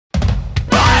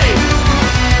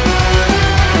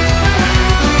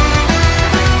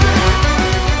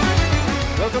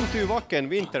Wacken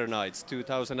Winter Nights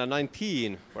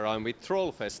 2019, where I'm with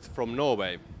Trollfest from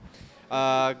Norway.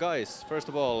 Guys, first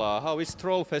of all, how is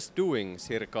Trollfest doing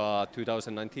circa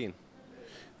 2019?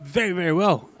 Very, very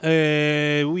well.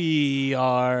 We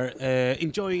are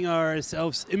enjoying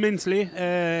ourselves immensely.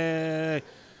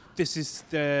 This is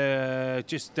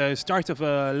just the start of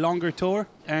a longer tour,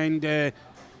 and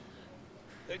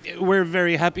we're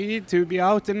very happy to be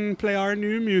out and play our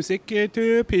new music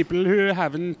to people who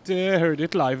haven't heard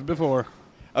it live before.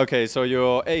 Okay, so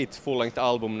your 8th full-length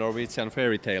album, Norwegian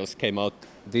Fairy Tales, came out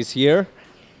this year.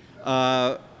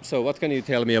 So what can you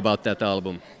tell me about that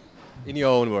album? In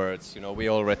your own words, you know, we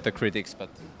all read the critics, but...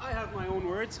 I have my own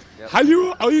words. Yep.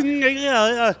 Hello,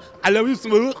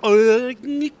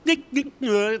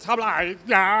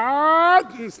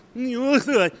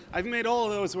 I've made all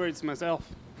those words myself.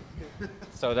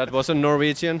 So that wasn't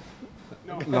Norwegian?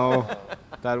 No,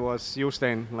 that was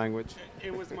Jostein language.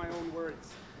 It was my own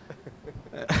words.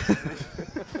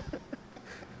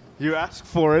 You asked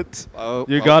for it. Oh,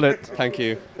 You got it. Thank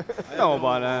you. No,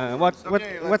 but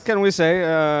what can we say?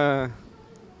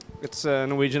 It's a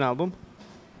Norwegian album.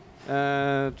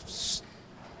 Yeah,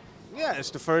 it's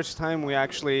the first time we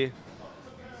actually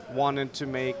wanted to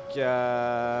make,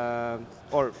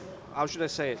 or how should I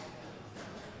say it?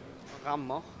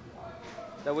 Rammer.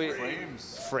 That we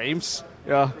frames.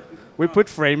 Yeah, we put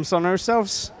frames on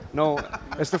ourselves. No,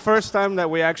 it's the first time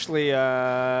that we actually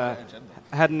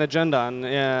had an agenda and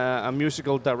a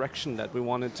musical direction that we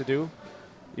wanted to do.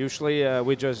 Usually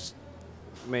we just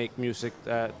make music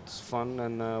that's fun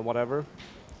and whatever.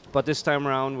 But this time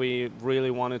around we really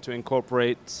wanted to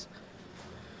incorporate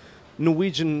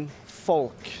Norwegian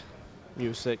folk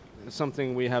music. It's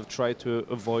something we have tried to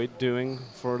avoid doing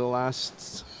for the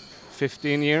last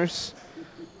 15 years.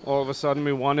 All of a sudden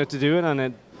we wanted to do it, and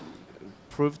it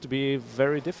proved to be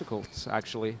very difficult,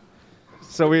 actually.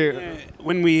 So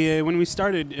when we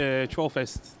started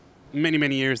Trollfest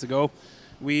many years ago,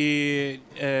 we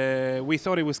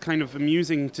thought it was kind of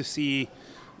amusing to see,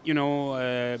 you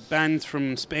know, bands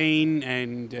from Spain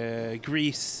and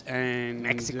Greece and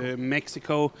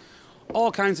Mexico,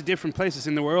 all kinds of different places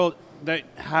in the world that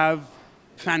have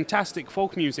fantastic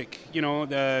folk music. You know,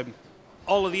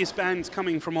 all of these bands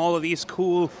coming from all of these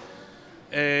cool,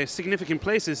 significant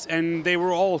places, and they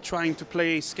were all trying to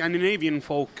play Scandinavian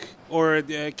folk or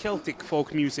Celtic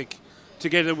folk music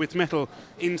together with metal,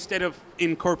 instead of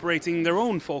incorporating their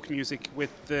own folk music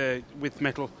with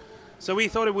metal. So we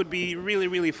thought it would be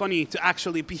really funny to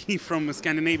actually be from a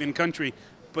Scandinavian country,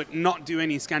 but not do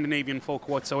any Scandinavian folk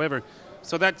whatsoever.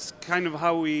 So that's kind of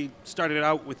how we started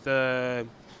out with the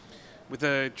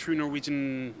true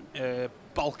Norwegian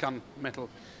Balkan metal,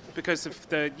 because of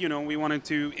we wanted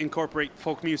to incorporate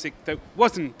folk music that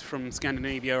wasn't from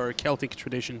Scandinavia or Celtic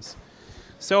traditions.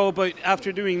 So, but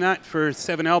after doing that for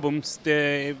 7 albums,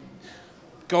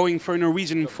 going for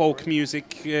Norwegian folk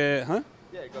music, Yeah,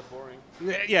 it got boring.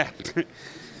 yeah.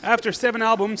 After 7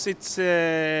 albums, it's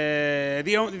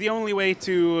the only way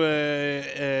to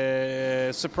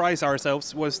surprise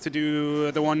ourselves was to do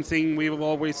the one thing we've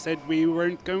always said we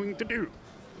weren't going to do.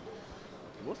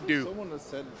 Wasn't there someone that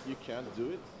said you can't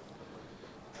do it?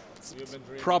 You've been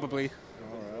dreaming. Probably.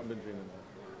 All right, I've been dreaming.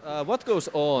 What goes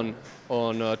on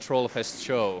a Trollfest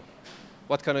show?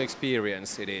 What kind of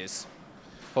experience it is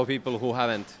for people who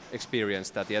haven't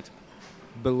experienced that yet?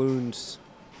 Balloons.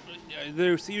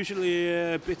 There's usually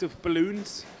a bit of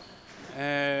balloons,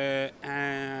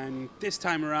 and this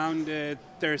time around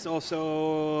there's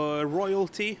also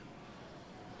royalty,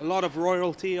 a lot of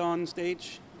royalty on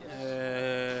stage.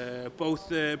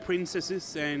 Both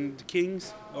princesses and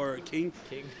kings, or king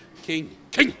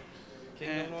of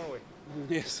Norway.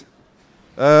 Yes.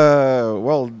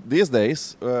 Well, these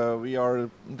days we are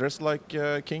dressed like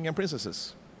king and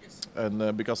princesses,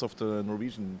 and because of the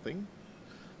Norwegian thing.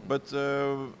 But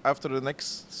after the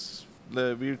next,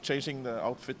 we're changing the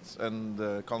outfit and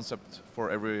the concept for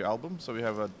every album. So we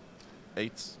have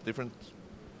 8 different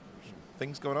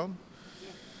things going on.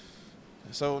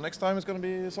 So next time it's going to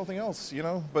be something else, you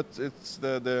know. But it's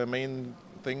the main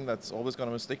thing that's always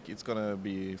going to stick. It's going to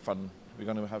be fun. We're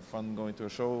going to have fun going to a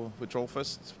show with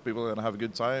Trollfest. People are going to have a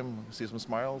good time, see some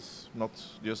smiles, not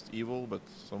just evil, but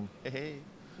some hey.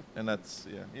 And that's,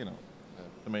 yeah, you know,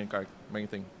 the main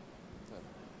thing.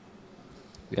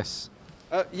 Yes.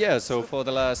 Yeah, so for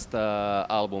the last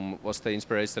album, was the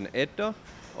inspiration Edda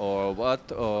or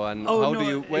what? And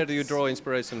where do you draw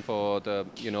inspiration for the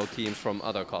themes from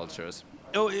other cultures?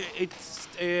 Oh, it's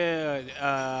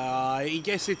I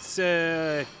guess it's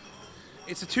a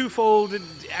twofold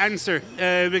answer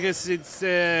because it's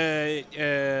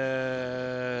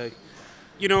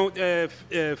you know,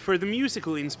 for the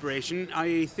musical inspiration,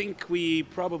 I think we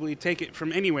probably take it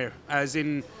from anywhere. As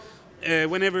in,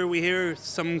 whenever we hear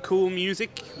some cool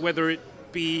music, whether it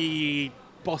be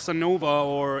bossa nova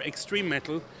or extreme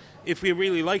metal, if we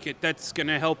really like it, that's going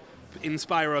to help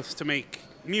inspire us to make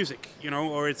music, you know,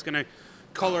 or it's going to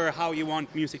color how you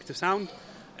want music to sound.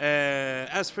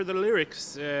 As for the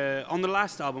lyrics, on the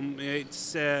last album,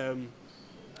 it's a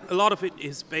lot of it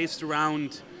is based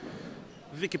around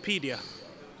Wikipedia.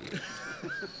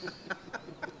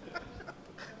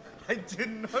 I did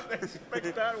not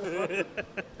expect that one.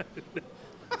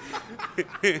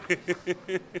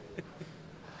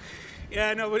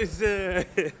 Yeah, no, but it's.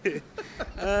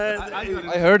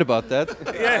 I heard about that.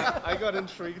 Yeah, I got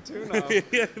intrigued too now.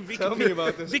 yeah, Tell me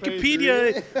about this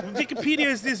Wikipedia. Wikipedia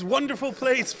is this wonderful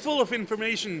place full of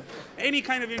information. Any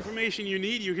kind of information you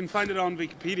need, you can find it on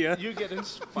Wikipedia. You get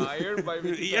inspired by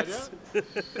Wikipedia? Yes.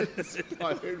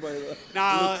 Inspired by that.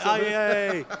 No,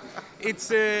 it's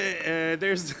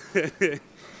there's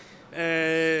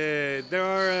there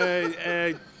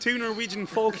are two Norwegian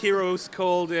folk heroes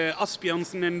called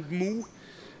Asbjørnsen and Mo,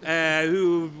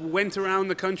 who went around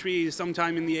the country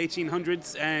sometime in the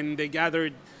 1800s, and they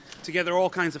gathered together all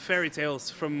kinds of fairy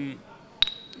tales from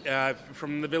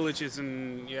the villages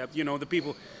and you know, the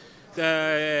people.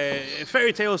 The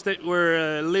fairy tales that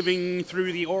were living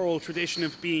through the oral tradition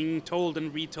of being told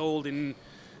and retold in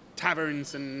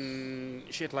taverns and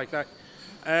shit like that.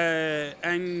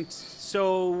 And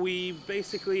so we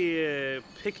basically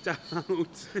picked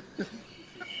out.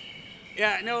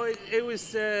 Yeah, no, it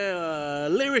was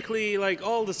lyrically, like,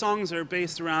 all the songs are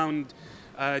based around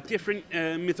different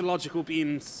mythological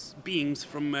beings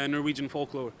from Norwegian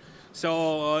folklore. So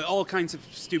all kinds of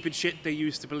stupid shit they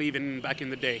used to believe in back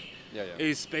in the day. Yeah.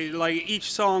 Is like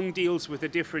each song deals with a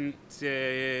different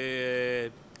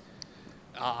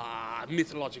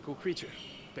mythological creature,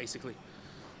 basically.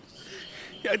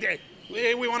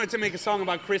 Yeah, we wanted to make a song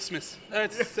about Christmas.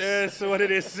 That's what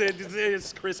it is.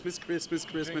 It's Christmas, Christmas,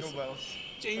 Christmas.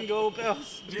 Jingle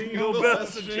bells. Jingle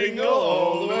bells, jingle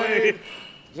all the way.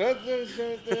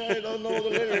 I don't know the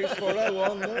lyrics for that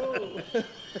one, no.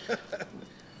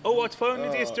 Oh, what fun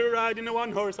it is to ride in a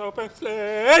one-horse open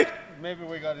sleigh! Maybe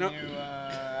we got a new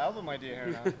album idea here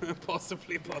now.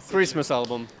 Possibly. Christmas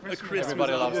album. A Christmas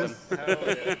Everybody loves them. Hell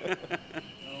yeah.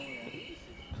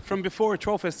 From before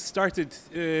Trollfest started,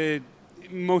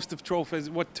 most of Trollfest,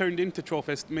 what turned into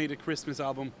Trollfest, made a Christmas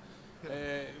album.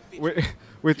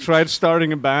 We tried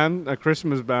starting a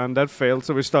Christmas band, that failed,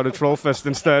 so we started Trollfest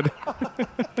instead.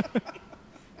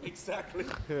 Exactly.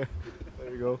 Yeah,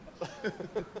 there you go.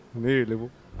 Nydelig.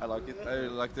 I like it. I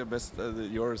like the best.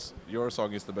 Your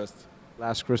song is the best.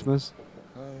 Last Christmas.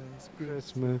 Last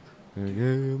Christmas, I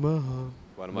gave my heart.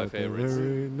 One of my but the favorites.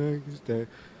 very next day,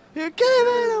 you gave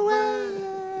it away.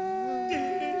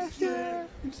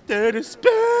 Instead of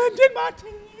spending my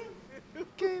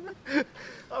time.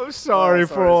 I'm sorry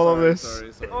for all of this.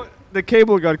 Sorry. Oh, the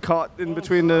cable got caught in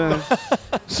between the.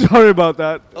 Sorry about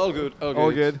that. All good.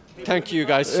 All good. Thank you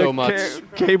guys so much.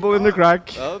 Cable in the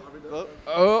crack.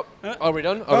 Are we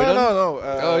done? No.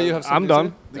 Oh, you have I'm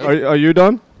something done. Are you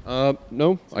done?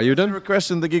 No. Are you done? Your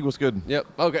question, the gig was good. Yep.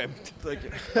 Okay. Thank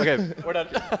you. Okay. We're done.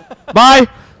 Bye.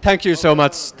 Thank you so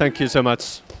much. Thank you so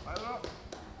much.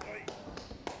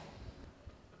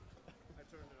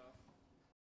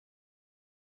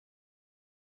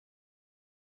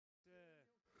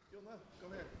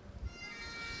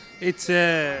 It's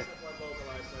Yeah.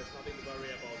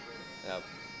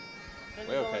 Can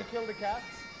We're you go okay. and kill the cats?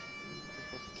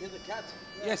 Kill the cat?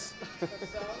 yes.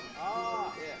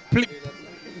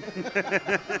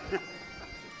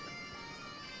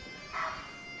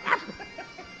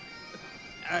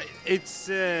 Yeah. It's